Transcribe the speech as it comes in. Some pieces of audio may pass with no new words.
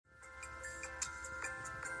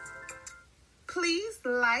please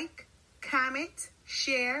like, comment,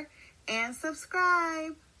 share, and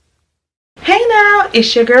subscribe. Hey now,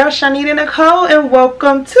 it's your girl ChonitaNicole, and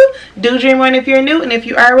welcome to Do Dream One if you're new, and if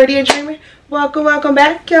you're already a dreamer, welcome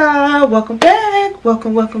back, y'all. Welcome back,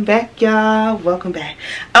 welcome back, y'all. Welcome back.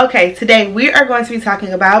 Okay, today we are going to be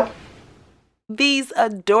talking about these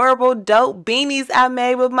adorable dope beanies I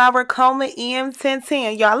made with my RICOMA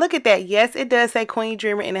EM1010. Y'all look at that. Yes, it does say Queen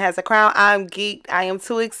Dreamer and it has a crown. I'm geeked. I am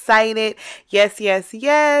too excited. Yes.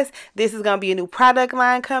 This is going to be a new product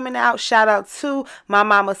line coming out. Shout out to my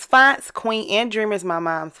mama's fonts. Queen and Dreamer is my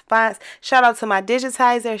mom's fonts. Shout out to my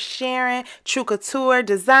digitizer, Sharon, True Couture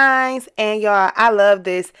Designs. And y'all, I love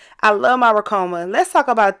this. I love my RICOMA. Let's talk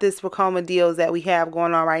about this RICOMA deals that we have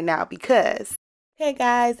going on right now, because hey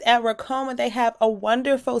guys, at RICOMA they have a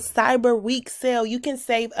wonderful Cyber Week sale. You can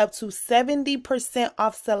save up to 70%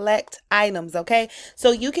 off select items, okay?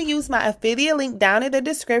 So you can use my affiliate link down in the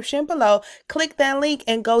description below. Click that link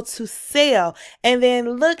and go to sale, and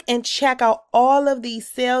then look and check out all of these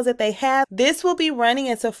sales that they have. This will be running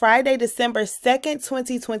until Friday, December 2nd,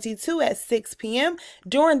 2022 at 6 p.m.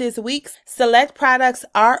 During this week, select products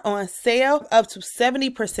are on sale up to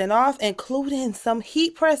 70% off, including some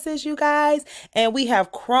heat presses, you guys. And we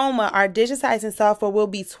have Chroma, our digitizing software, will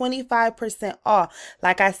be 25% off.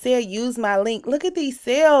 Like I said, use my link. Look at these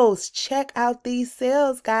sales. Check out these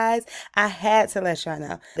sales, guys. I had to let y'all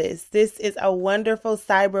know this. This is a wonderful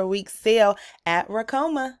Cyber Week sale at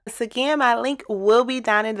RICOMA. Once again, my link will be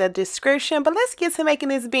down in the description. But let's get to making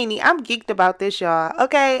this beanie. I'm geeked about this, y'all.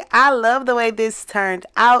 Okay, I love the way this turned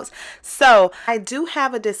out. So I do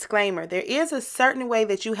have a disclaimer. There is a certain way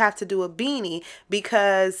that you have to do a beanie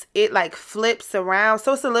because it like flips around,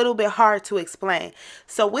 so it's a little bit hard to explain.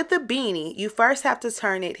 So with the beanie, you first have to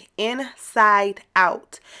turn it inside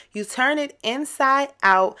out. You turn it inside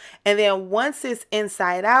out, and then once it's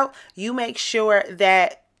inside out, you make sure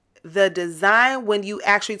that the design, when you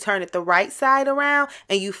actually turn it the right side around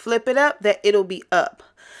and you flip it up, that it'll be up.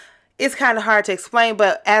 It's kind of hard to explain,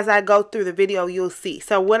 but as I go through the video, you'll see.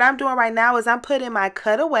 So what I'm doing right now is I'm putting my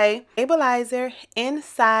cutaway stabilizer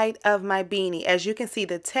inside of my beanie. As you can see,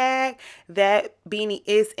 the tag, that beanie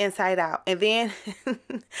is inside out. And then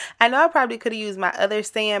I know I probably could have used my other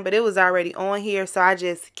stand, but it was already on here, so I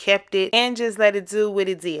just kept it and just let it do what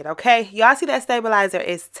it did, okay? Y'all see that stabilizer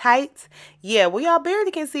is tight? Yeah, well, y'all barely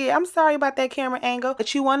can see it. I'm sorry about that camera angle,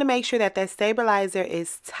 but you want to make sure that that stabilizer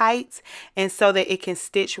is tight and so that it can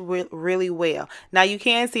stitch really well. Now you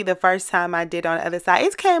can see the first time I did on the other side,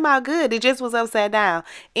 it came out good. It just was upside down.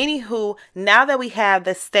 Anywho, now that we have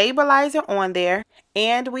the stabilizer on there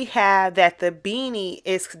and we have that the beanie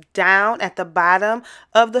is down at the bottom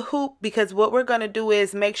of the hoop, because what we're going to do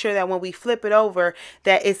is make sure that when we flip it over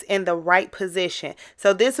that it's in the right position.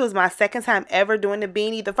 So this was my second time ever doing the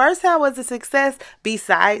beanie. The first time was a success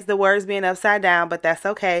besides the words being upside down, but that's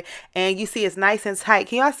okay. And you see it's nice and tight.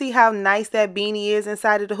 Can y'all see how nice that beanie is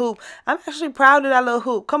inside of the hoop? I'm actually proud of that little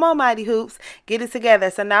hoop. Come on, mighty hoops, get it together.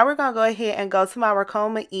 So now we're going to go ahead and go to my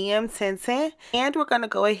RICOMA EM1010, and we're going to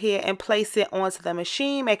go ahead and place it onto the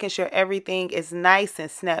machine, making sure everything is nice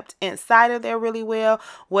and snapped inside of there really well.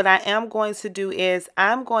 What I am going to do is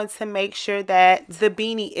I'm going to make sure that the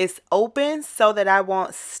beanie is open so that I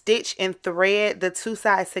won't stitch and thread the two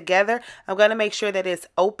sides together. I'm going to make sure that it's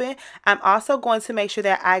open. I'm also going to make sure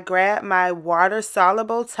that I grab my water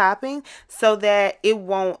soluble topping so that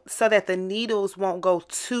the needles won't go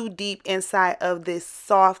too deep inside of this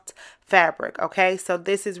soft fabric. Okay, so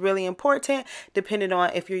this is really important depending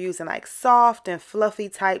on if you're using like soft and fluffy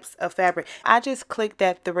types of fabric. I just clicked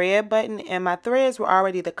that thread button and my threads were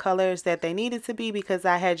already the colors that they needed to be because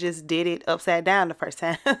I had just did it upside down the first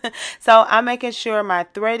time. So I'm making sure my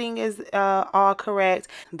threading is all correct.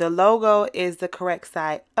 The logo is the correct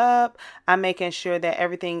side up. I'm making sure that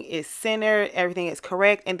everything is centered, everything is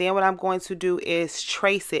correct, and then what I'm going to do is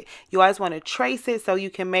trace it. You always want to trace it so you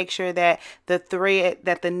can make sure that the thread,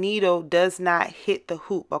 that the needle does not hit the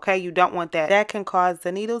hoop. Okay, you don't want that. That can cause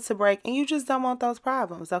the needle to break, and you just don't want those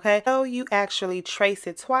problems. Okay, so you actually trace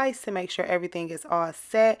it twice to make sure everything is all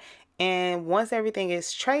set, and once everything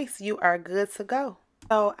is traced, you are good to go.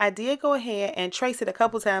 So I did go ahead and trace it a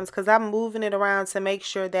couple times because I'm moving it around to make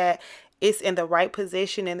sure that it's in the right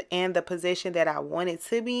position and the position that I want it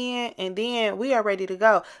to be in, and then we are ready to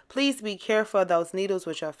go. Please be careful of those needles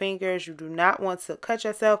with your fingers. You do not want to cut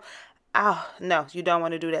yourself. Oh, no, you don't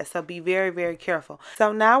want to do that. So be very, very careful.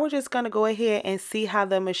 So now we're just going to go ahead and see how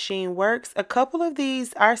the machine works. A couple of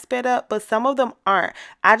these are sped up, but some of them aren't.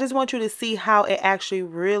 I just want you to see how it actually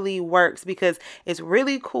really works because it's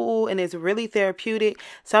really cool and it's really therapeutic.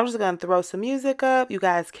 So I'm just going to throw some music up. You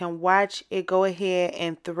guys can watch it go ahead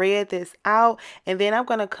and thread this out. And then I'm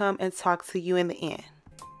going to come and talk to you in the end.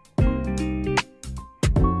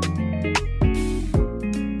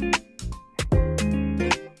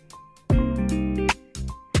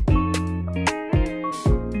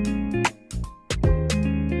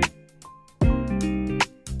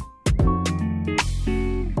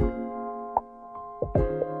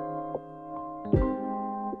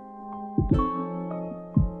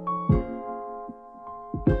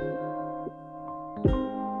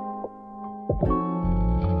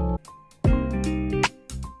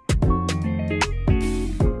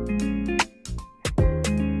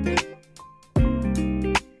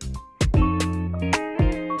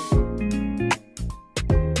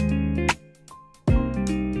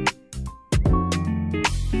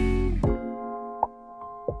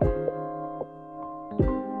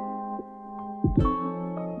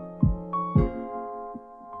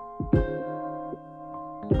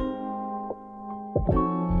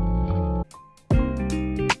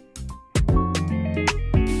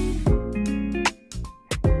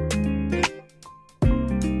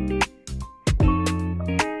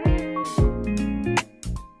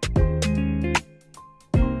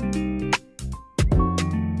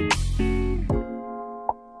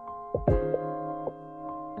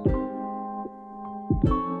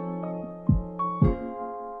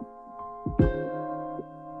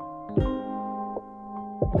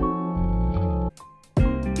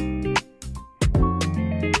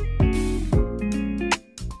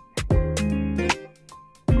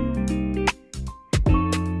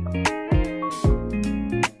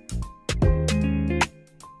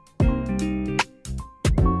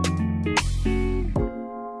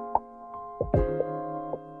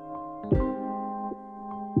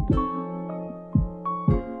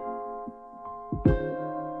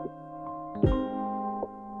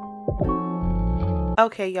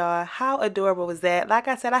 Okay, y'all, how adorable was that? Like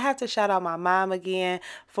I said, I have to shout out my mom again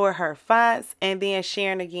for her fonts and then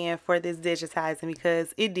Sharon again for this digitizing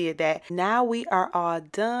because it did that. Now we are all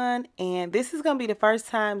done, and this is going to be the first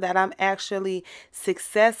time that I'm actually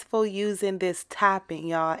successful using this topping,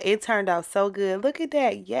 y'all. It turned out so good. Look at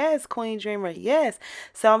that. Yes, Queen Dreamer. Yes.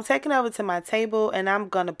 So I'm taking over to my table and I'm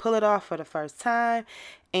going to pull it off for the first time.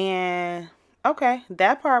 And okay,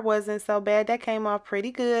 that part wasn't so bad. That came off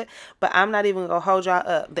pretty good, but I'm not even gonna hold y'all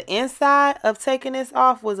up. The inside of taking this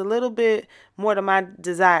off was a little bit more to my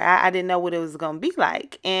desire. I didn't know what it was gonna be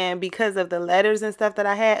like, and because of the letters and stuff that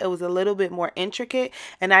I had, it was a little bit more intricate,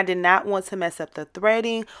 and I did not want to mess up the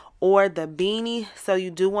threading or the beanie, so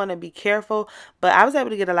you do want to be careful. But I was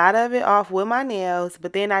able to get a lot of it off with my nails,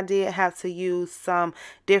 but then I did have to use some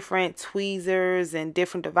different tweezers and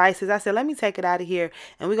different devices. I said, let me take it out of here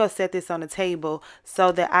and we're gonna set this on the table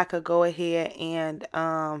so that I could go ahead and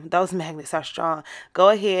those magnets are strong. Go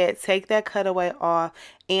ahead, take that cutaway off,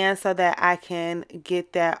 and so that I can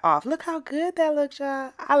get that off. Look how good that looks,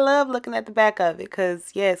 y'all. I love looking at the back of it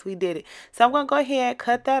because yes, we did it. So I'm gonna go ahead,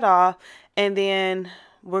 cut that off, and then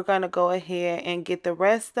we're gonna go ahead and get the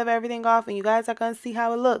rest of everything off, and you guys are gonna see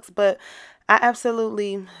how it looks. But I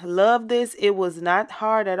absolutely love this. It was not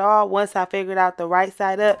hard at all once I figured out the right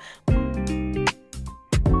side up.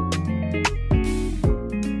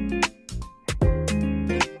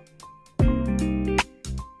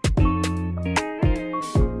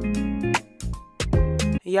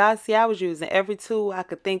 Y'all see, I was using every tool I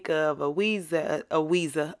could think of: a weeder, a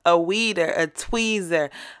tweezer,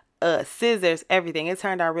 scissors, everything. It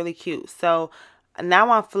turned out really cute. So now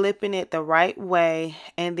I'm flipping it the right way,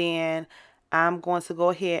 and then I'm going to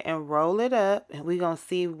go ahead and roll it up, and we're going to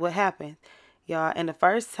see what happens, y'all. And the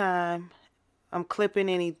first time I'm clipping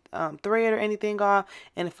any thread or anything off,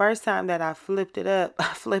 and the first time that I flipped it up,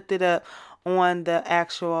 I flipped it up on the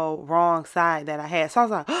actual wrong side that I had. So I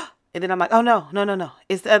was like, oh! And then I'm like, oh no,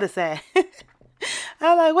 it's the other side.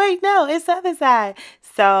 I'm like, wait, no, it's the other side.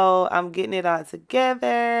 So I'm getting it all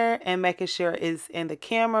together and making sure it's in the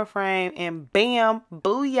camera frame, and bam,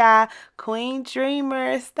 booyah, Queen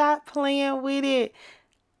Dreamer, stop playing with it.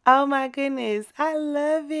 Oh my goodness, I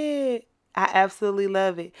love it. I absolutely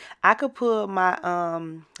love it. I could pull my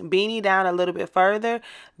beanie down a little bit further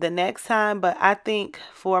the next time, but I think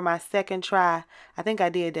for my second try, I think I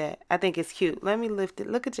did that. I think it's cute. Let me lift it.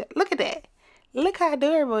 Look at that. Look how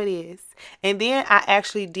adorable it is. And then I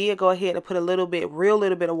actually did go ahead and put a little bit, real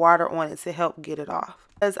little bit of water on it to help get it off.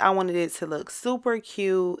 because I wanted it to look super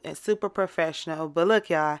cute and super professional. But look,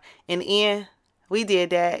 y'all, in the end, we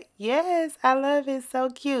did that. Yes, I love it.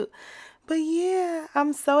 So cute. But yeah,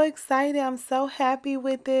 I'm so excited. I'm so happy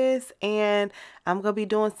with this, and I'm going to be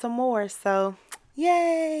doing some more. So,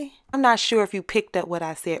 yay. I'm not sure if you picked up what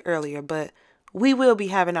I said earlier, but we will be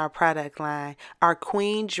having our product line, our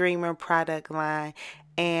Queen Dreamer product line,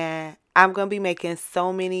 and I'm going to be making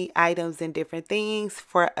so many items and different things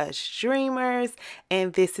for us dreamers,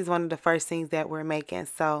 and this is one of the first things that we're making.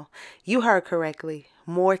 So, you heard correctly.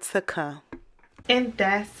 More to come. And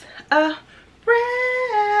that's a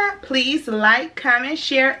wrap. Please like, comment,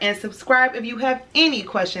 share, and subscribe. If you have any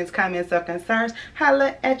questions, comments, or concerns,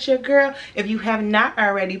 holla at your girl. If you have not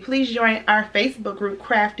already, please join our Facebook group,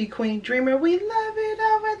 Crafty Queen Dreamer. We love it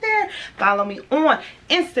over there. Follow me on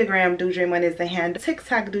Instagram, Do Dream One is the handle.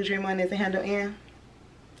 TikTok, Do Dream One is the handle. And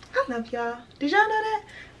I love y'all. Did y'all know that?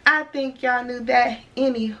 I think y'all knew that.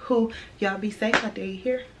 Anywho, y'all be safe out there. You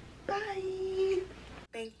hear? Bye.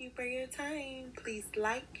 Thank you for your time. Please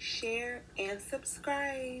like, share, and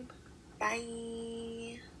subscribe.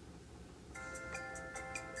 Bye.